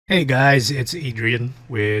Hey guys, it's Adrian.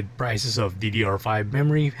 With prices of DDR5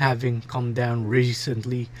 memory having come down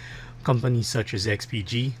recently, companies such as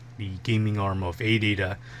XPG, the gaming arm of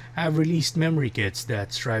ADATA, have released memory kits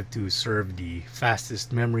that strive to serve the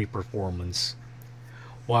fastest memory performance.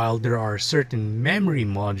 While there are certain memory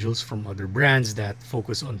modules from other brands that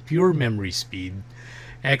focus on pure memory speed,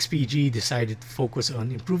 XPG decided to focus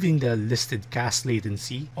on improving the listed cache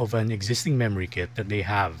latency of an existing memory kit that they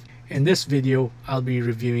have. In this video, I'll be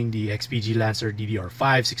reviewing the XPG Lancer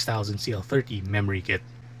DDR5 6000 CL30 memory kit.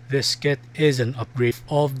 This kit is an upgrade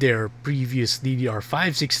of their previous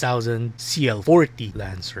DDR5 6000 CL40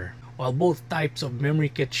 Lancer. While both types of memory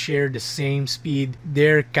kits share the same speed,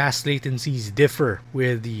 their cache latencies differ,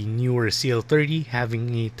 with the newer CL30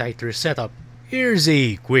 having a tighter setup. Here's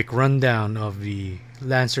a quick rundown of the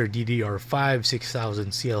Lancer DDR5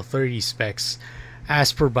 6000 CL30 specs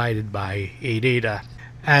as provided by ADATA.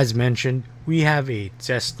 As mentioned, we have a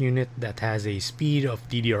test unit that has a speed of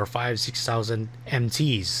DDR5 6000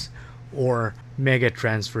 MTs, or mega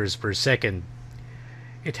transfers per second.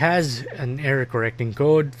 It has an error correcting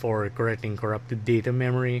code for correcting corrupted data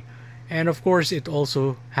memory, and of course it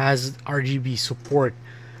also has RGB support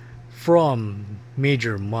from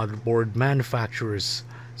major motherboard manufacturers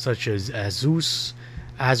such as ASUS,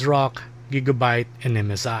 ASRock, Gigabyte, and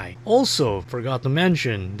MSI. Also, forgot to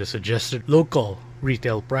mention the suggested local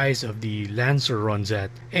retail price of the Lancer runs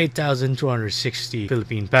at 8,260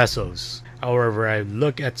 Philippine pesos. However, I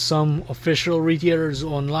look at some official retailers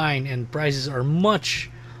online and prices are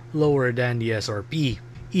much lower than the SRP,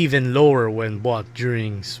 even lower when bought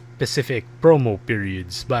during specific promo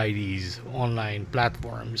periods by these online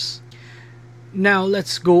platforms. Now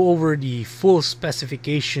let's go over the full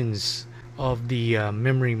specifications of the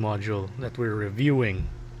memory module that we're reviewing.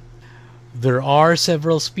 There are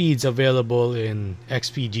several speeds available in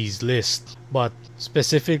XPG's list, but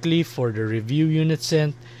specifically for the review unit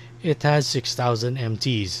sent, it has 6000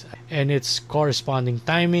 MTs, and its corresponding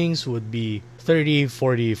timings would be 30,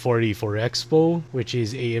 40, 40 for Expo, which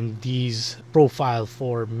is AMD's profile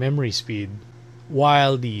for memory speed,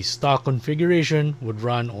 while the stock configuration would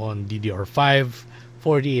run on DDR5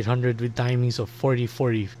 4800 with timings of 40,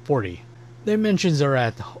 40, 40. Dimensions are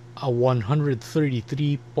at a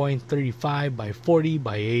 133.35 by 40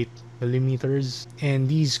 by 8 millimeters, and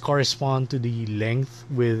these correspond to the length,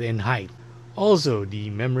 width, and height. Also, the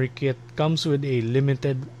memory kit comes with a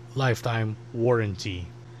limited lifetime warranty.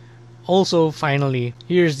 Also, finally,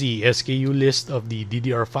 here's the SKU list of the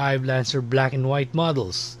DDR5 Lancer black and white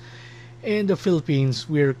models. In the Philippines,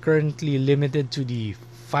 we're currently limited to the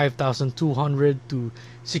 5,200 to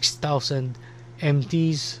 6,000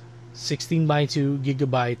 MTs 16x2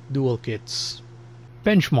 GB dual kits.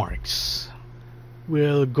 Benchmarks.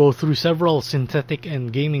 We'll go through several synthetic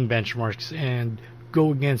and gaming benchmarks and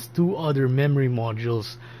go against two other memory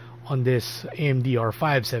modules on this AMD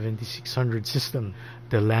R5 7600 system.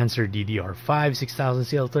 The Lancer DDR5 6000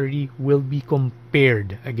 CL30 will be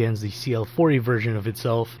compared against the CL40 version of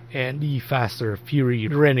itself and the faster Fury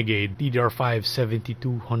Renegade DDR5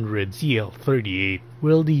 7200 CL38.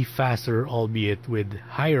 Will the faster, albeit with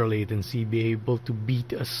higher latency, be able to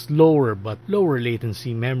beat a slower but lower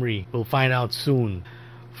latency memory? We'll find out soon.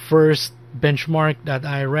 First benchmark that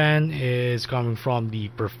I ran is coming from the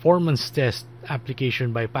performance test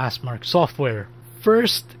application by Passmark Software.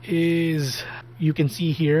 First is, you can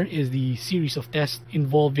see here, is the series of tests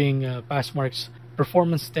involving Passmark's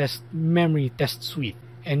performance test memory test suite,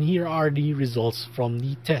 and here are the results from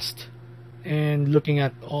the test. And looking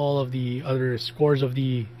at all of the other scores of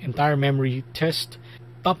the entire memory test,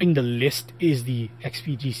 topping the list is the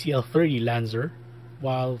XPG CL30 Lancer,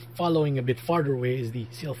 while following a bit farther away is the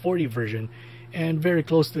CL40 version, and very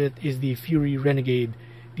close to it is the Fury Renegade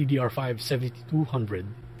DDR5 7200.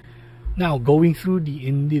 Now, going through the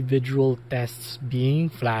individual tests being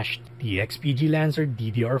flashed, the XPG Lancer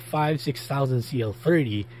DDR5 6000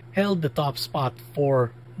 CL30 held the top spot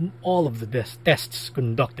for all of the tests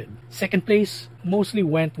conducted. Second place mostly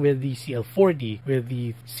went with the CL40, with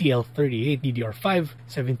the CL38 DDR5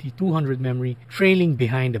 7200 memory trailing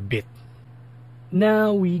behind a bit.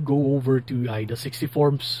 Now we go over to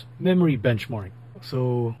AIDA64's memory benchmark.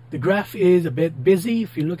 So the graph is a bit busy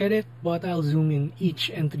if you look at it, but I'll zoom in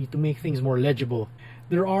each entry to make things more legible.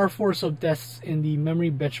 There are 4 subtests in the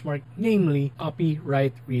memory benchmark, namely copy,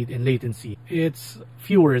 write, read, and latency. It's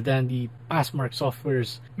fewer than the Passmark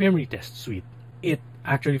Software's memory test suite. It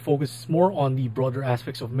actually focuses more on the broader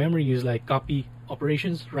aspects of memory use like copy,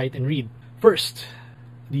 operations, write, and read. First,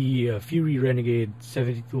 the Fury Renegade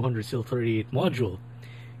 7200 CL38 module.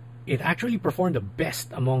 It actually performed the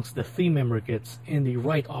best amongst the 3 memory kits in the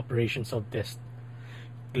write operation subtest.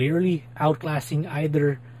 clearly outclassing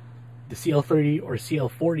either the CL30 or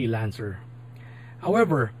CL40 Lancer.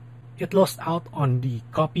 However, it lost out on the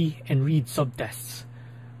copy and read subtests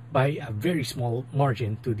by a very small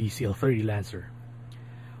margin to the CL30 Lancer.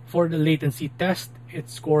 For the latency test, it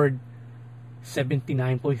scored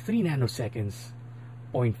 79.3 nanoseconds,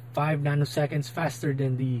 0.5 nanoseconds faster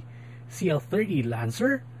than the CL30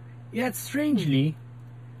 Lancer, yet strangely,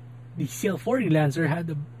 the CL40 Lancer had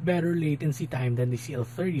a better latency time than the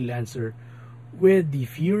CL30 Lancer, with the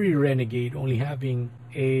Fury Renegade only having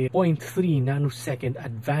a 0.3 nanosecond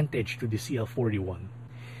advantage to the CL41.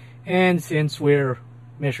 And since we're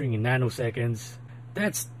measuring in nanoseconds,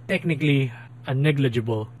 that's technically a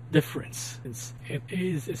negligible difference, since it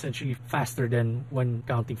is essentially faster than when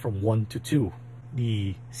counting from 1 to 2.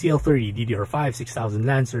 The CL30 DDR5 6000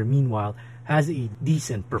 Lancer, meanwhile, has a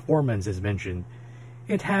decent performance as mentioned.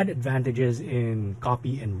 It had advantages in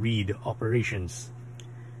copy and read operations.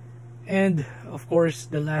 And of course,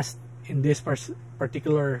 the last in this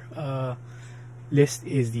particular list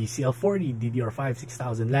is the CL40 DDR5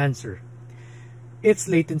 6000 Lancer. Its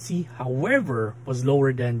latency, however, was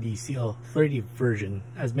lower than the CL30 version,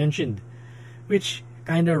 as mentioned, which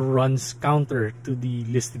kind of runs counter to the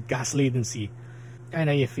listed CAS latency. Kind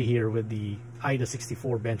of iffy here with the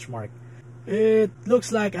ADATA64 benchmark. It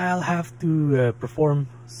looks like I'll have to perform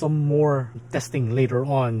some more testing later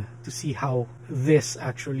on to see how this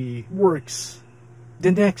actually works.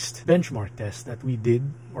 The next benchmark test that we did,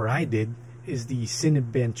 or I did, is the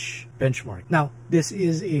Cinebench benchmark. Now, this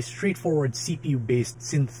is a straightforward CPU-based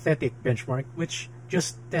synthetic benchmark which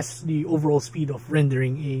just tests the overall speed of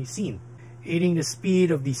rendering a scene. Aiding the speed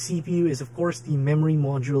of the CPU is of course the memory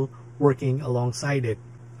module working alongside it.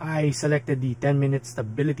 I selected the 10-minute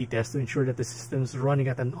stability test to ensure that the system is running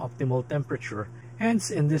at an optimal temperature. Hence,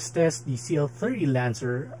 in this test, the CL30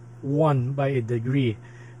 Lancer won by a degree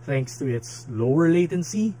thanks to its lower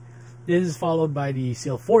latency. This is followed by the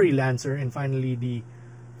CL40 Lancer and finally the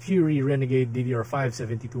Fury Renegade DDR5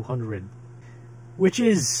 7200. Which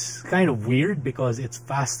is kind of weird because it's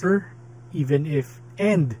faster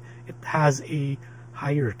and it has a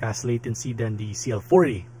higher CAS latency than the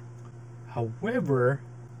CL40. However,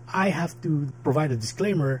 I have to provide a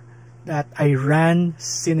disclaimer that I ran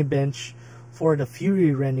Cinebench for the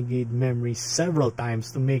Fury Renegade memory several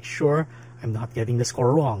times to make sure I'm not getting the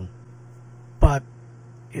score wrong. But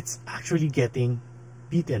it's actually getting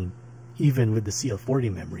beaten even with the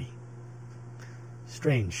CL40 memory.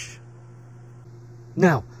 Strange.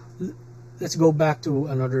 Now, let's go back to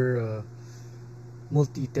another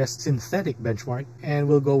multi-test synthetic benchmark, and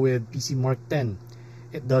we'll go with PC Mark 10.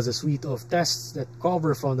 It does a suite of tests that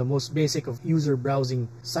cover from the most basic of user browsing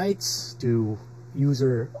sites to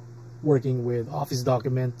user working with Office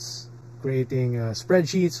documents, creating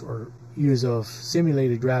spreadsheets, or use of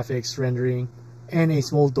simulated graphics rendering, and a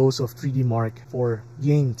small dose of 3D Mark for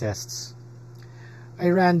game tests. I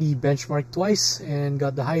ran the benchmark twice and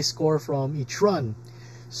got the high score from each run.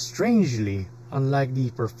 Strangely, unlike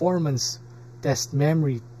the performance test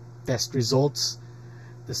memory test results,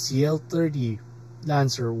 the CL30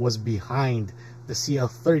 Lancer was behind the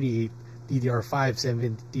CL38 DDR5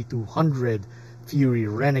 7200 Fury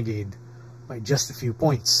Renegade by just a few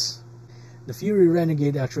points. The Fury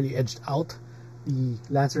Renegade actually edged out the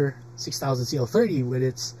Lancer 6000 CL30 with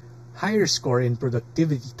its higher score in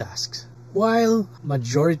productivity tasks, while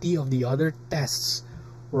majority of the other tests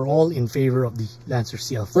were all in favor of the Lancer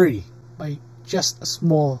CL30 by just a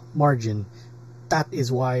small margin. That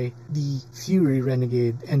is why the Fury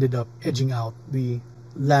Renegade ended up edging out the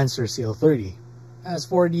Lancer CL30. As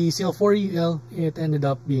for the CL40, well, it ended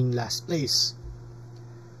up being last place.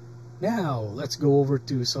 Now, let's go over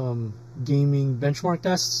to some gaming benchmark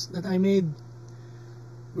tests that I made.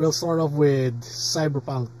 We'll start off with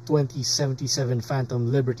Cyberpunk 2077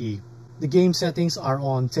 Phantom Liberty. The game settings are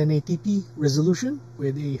on 1080p resolution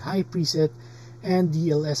with a high preset and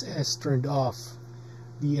DLSS turned off.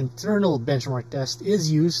 The internal benchmark test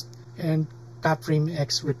is used and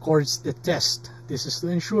CapFrameX records the test. This is to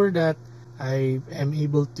ensure that I am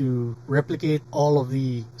able to replicate all of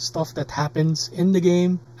the stuff that happens in the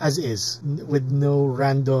game as is, with no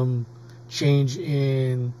random change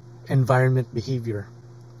in environment behavior.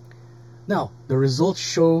 Now, the results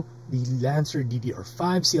show the Lancer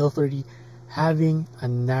DDR5 CL30 having a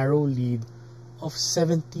narrow lead of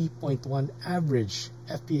 70.1 average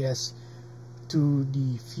FPS to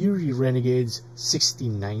the Fury Renegade's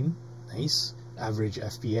 69 average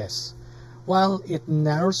FPS, while it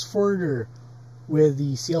narrows further with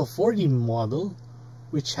the CL40 model,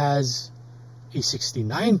 which has a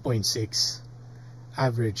 69.6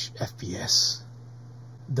 average FPS.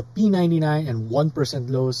 The P99 and 1%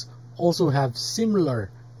 lows also have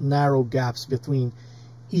similar narrow gaps between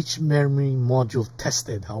each memory module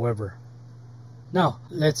tested, however. Now,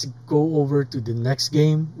 let's go over to the next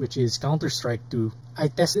game, which is Counter-Strike 2. I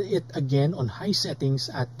tested it again on high settings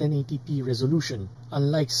at 1080p resolution.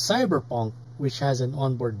 Unlike Cyberpunk, which has an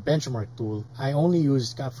onboard benchmark tool, I only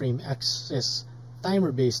used Capframe X's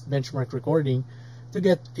timer-based benchmark recording to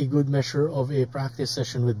get a good measure of a practice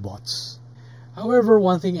session with bots. However,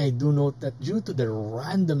 one thing I do note that due to the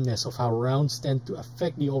randomness of how rounds tend to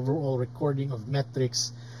affect the overall recording of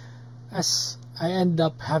metrics, as I end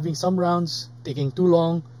up having some rounds taking too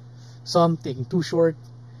long, some taking too short,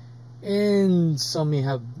 and some may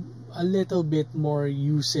have a little bit more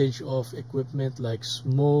usage of equipment like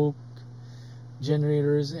smoke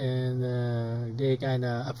generators, and they kind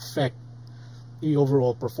of affect the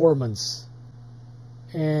overall performance.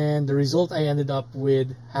 And the result I ended up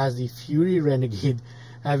with has the Fury Renegade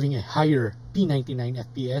having a higher P99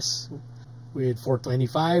 FPS with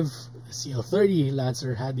 425. The CL30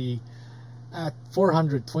 Lancer had at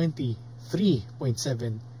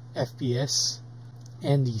 423.7 FPS,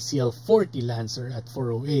 and the CL40 Lancer at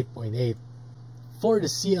 408.8. For the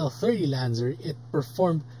CL30 Lancer, it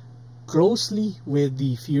performed closely with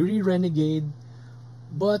the Fury Renegade,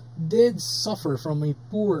 but did suffer from a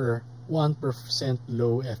poorer 1%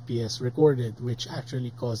 low FPS recorded, which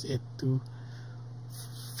actually caused it to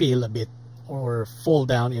fail a bit or fall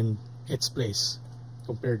down in its place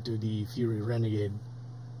compared to the Fury Renegade.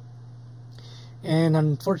 And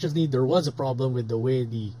unfortunately, there was a problem with the way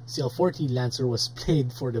the CL40 Lancer was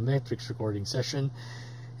played for the metrics recording session,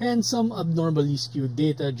 and some abnormally skewed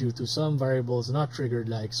data due to some variables not triggered,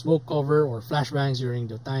 like smoke cover or flashbangs during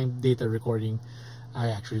the time data recording. I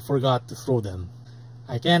actually forgot to throw them.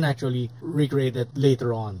 I can actually recreate it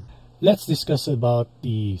later on. Let's discuss about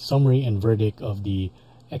the summary and verdict of the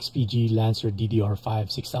XPG Lancer DDR5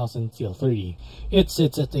 6000 CL30. It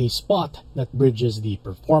sits at a spot that bridges the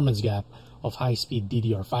performance gap of high-speed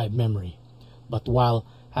DDR5 memory. But while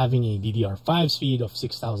having a DDR5 speed of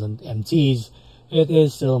 6000 MTs, it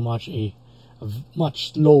is still much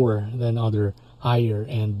lower than other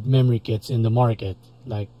higher-end memory kits in the market,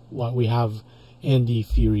 like what we have in the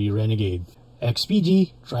Fury Renegade.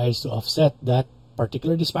 XPG tries to offset that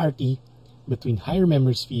particular disparity between higher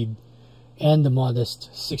memory speed and the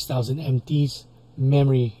modest 6000 MTs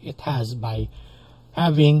memory it has by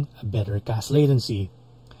having a better cache latency.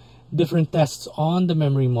 Different tests on the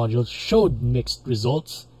memory module showed mixed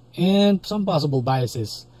results and some possible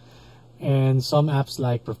biases, and some apps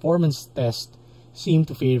like Performance Test seem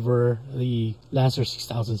to favor the Lancer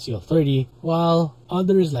 6000 CL30, while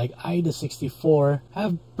others like ADATA64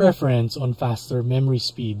 have preference on faster memory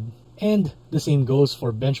speed. And the same goes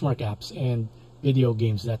for benchmark apps and video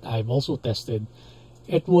games that I've also tested.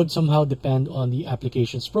 It would somehow depend on the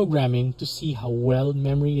application's programming to see how well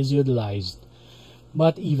memory is utilized.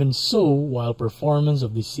 But even so, while performance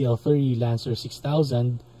of the CL30 Lancer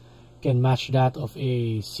 6000 can match that of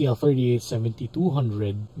a CL38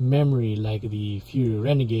 7200 memory like the Fury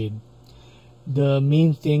Renegade, the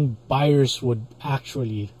main thing buyers would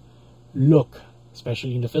actually look,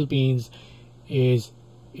 especially in the Philippines, is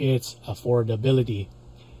its affordability.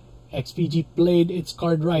 XPG played its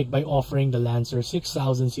card right by offering the Lancer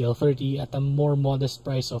 6000 CL30 at a more modest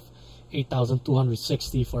price of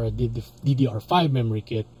 8,260 for a DDR5 memory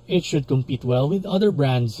kit. It should compete well with other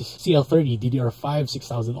brands' CL30 DDR5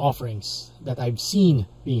 6000 offerings that I've seen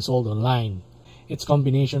being sold online. Its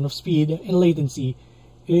combination of speed and latency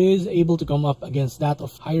is able to come up against that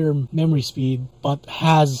of higher memory speed but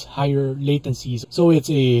has higher latencies, so it's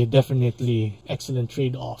a definitely excellent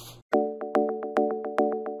trade-off.